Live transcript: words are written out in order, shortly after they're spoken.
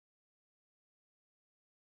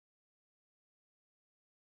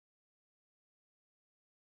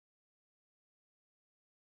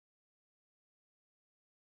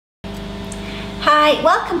Hi,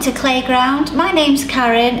 welcome to Playground. My name's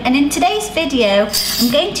Karen, and in today's video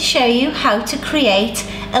I'm going to show you how to create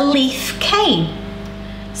a leaf cane.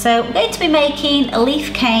 So we're going to be making a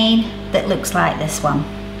leaf cane that looks like this one.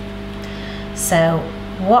 So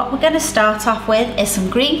what we're going to start off with is some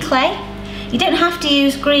green clay. You don't have to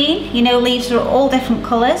use green, you know leaves are all different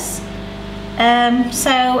colours.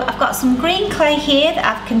 So I've got some green clay here that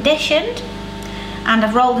I've conditioned and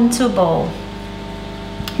I've rolled into a ball.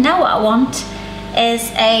 Now what I want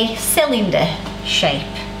is a cylinder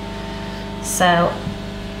shape. So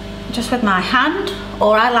just with my hand,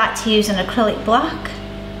 or I like to use an acrylic black,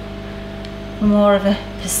 more of a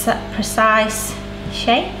precise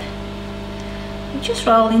shape. Just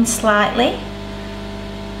rolling slightly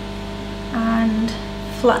and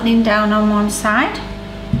flattening down on one side.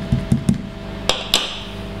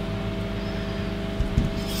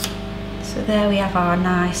 So there we have our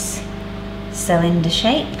nice cylinder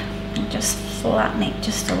shape. I'll just flatten it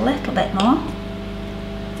just a little bit more.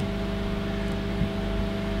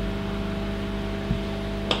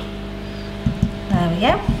 There we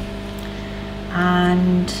go.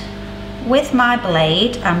 And with my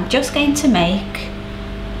blade I'm just going to make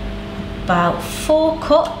about 4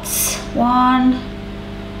 cuts. 1,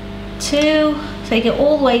 2, so you go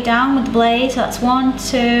all the way down with the blade, so that's 1,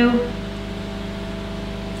 2,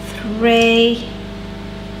 3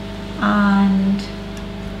 and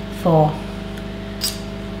 4.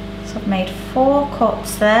 So I've made 4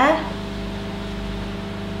 cuts there,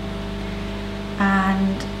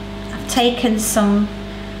 and I've taken some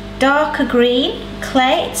darker green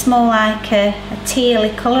clay. It's more like a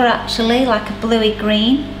tealy colour actually, like a bluey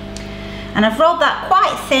green, and I've rolled that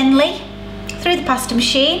quite thinly through the pasta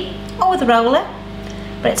machine or with a roller,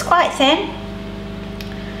 but it's quite thin,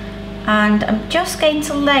 and I'm just going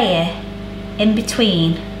to layer in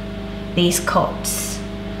between these cuts.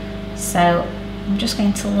 So I'm just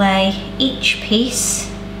going to lay each piece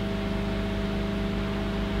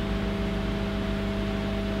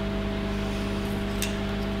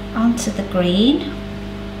onto the green,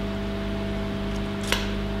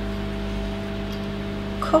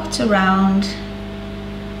 cut around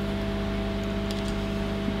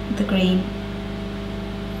the green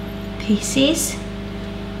pieces.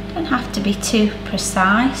 Don't have to be too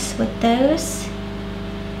precise with those.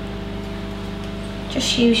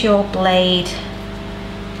 Just use your blade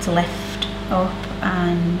to lift up,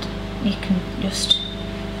 and you can just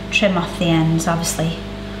trim off the ends. Obviously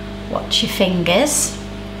watch your fingers.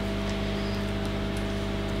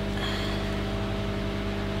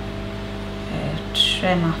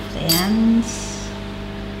 Trim off the ends,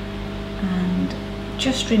 and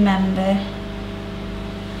just remember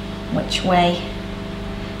which way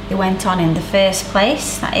they went on in the first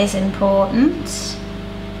place. That is important.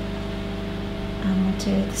 And we'll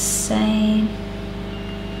do the same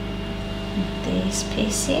with these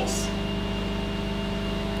pieces.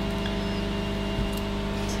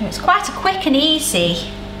 So it's quite a quick and easy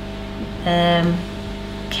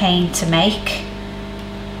cane to make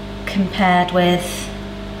compared with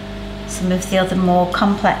some of the other more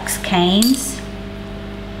complex canes.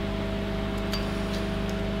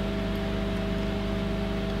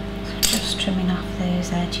 So just trimming off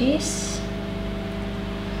those edges.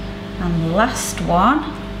 And the last one.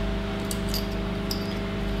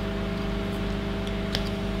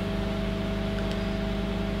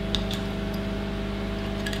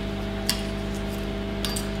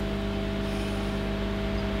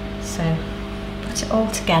 So put it all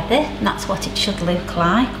together, and that's what it should look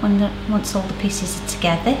like once all the pieces are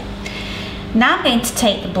together. Now I'm going to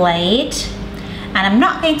take the blade, and I'm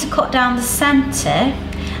not going to cut down the centre.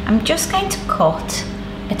 I'm just going to cut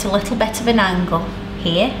at a little bit of an angle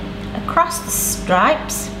here across the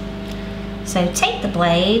stripes. So take the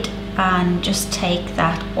blade and just take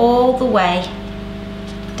that all the way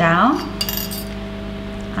down,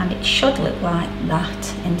 and it should look like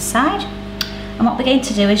that inside. And what we're going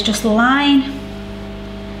to do is just line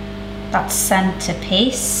that centre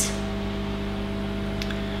piece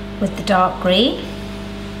with the dark green.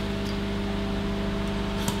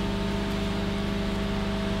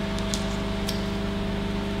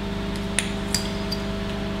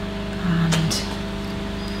 And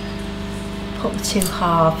put the 2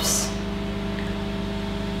 halves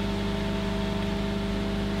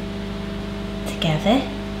together.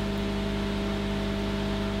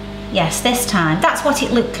 Yes, this time, that's what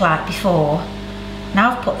it looked like before.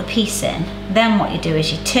 Now I've put the piece in, then what you do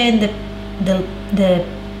is you turn the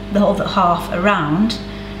other half around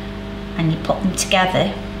and you put them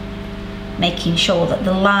together, making sure that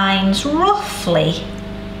the lines roughly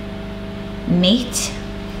meet.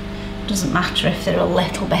 Doesn't matter if they're a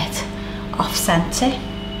little bit off centre.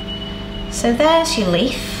 So there's your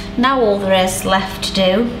leaf. Now all there is left to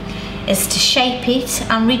do is to shape it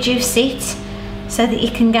and reduce it so that you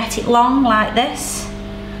can get it long like this,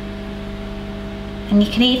 and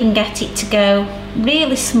you can even get it to go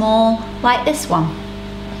really small like this one.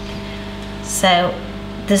 So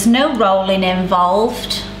there's no rolling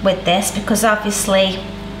involved with this because obviously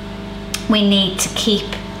we need to keep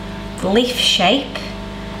the leaf shape,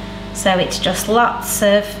 so it's just lots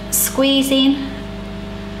of squeezing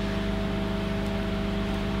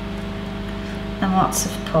and lots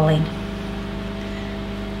of pulling,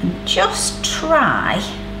 and just try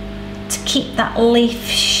to keep that leaf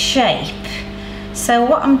shape. So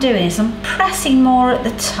what I'm doing is I'm pressing more at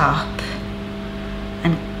the top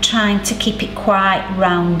and trying to keep it quite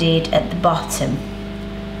rounded at the bottom.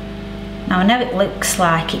 Now I know it looks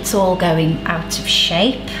like it's all going out of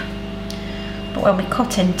shape, but when we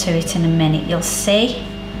cut into it in a minute you'll see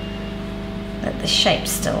that the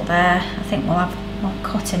shape's still there. I think we'll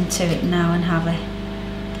cut into it now and have a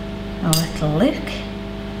little look.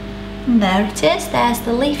 And there it is, there's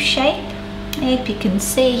the leaf shape. I hope you can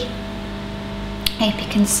see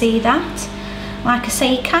that. Like I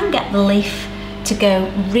say, you can get the leaf to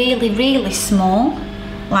go really small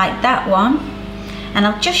like that one, and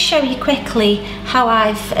I'll just show you quickly how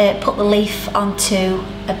I've put the leaf onto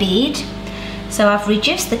a bead. So I've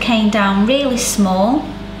reduced the cane down really small.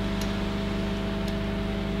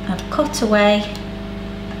 I've cut away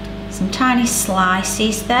some tiny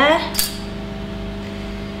slices there.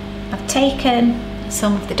 I've taken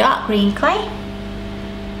some of the dark green clay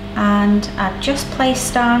and I've just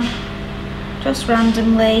placed on, just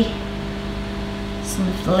randomly, some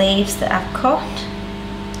of the leaves that I've cut.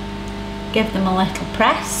 Give them a little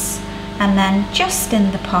press, and then just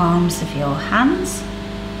in the palms of your hands,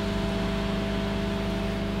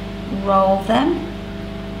 roll them,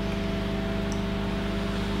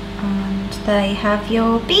 and there you have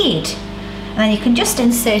your bead. And then you can just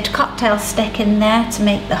insert a cocktail stick in there to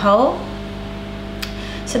make the hole.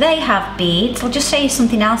 So there you have beads. I'll just show you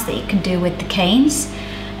something else that you can do with the canes.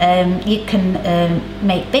 You can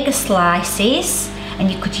make bigger slices, and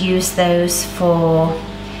you could use those for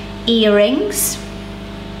earrings,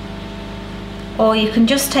 or you can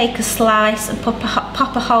just take a slice and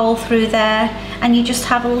pop a hole through there and you just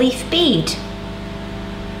have a leaf bead.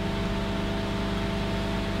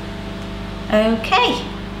 Okay,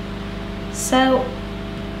 so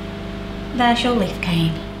there's your leaf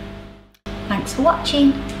cane. Thanks for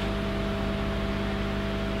watching.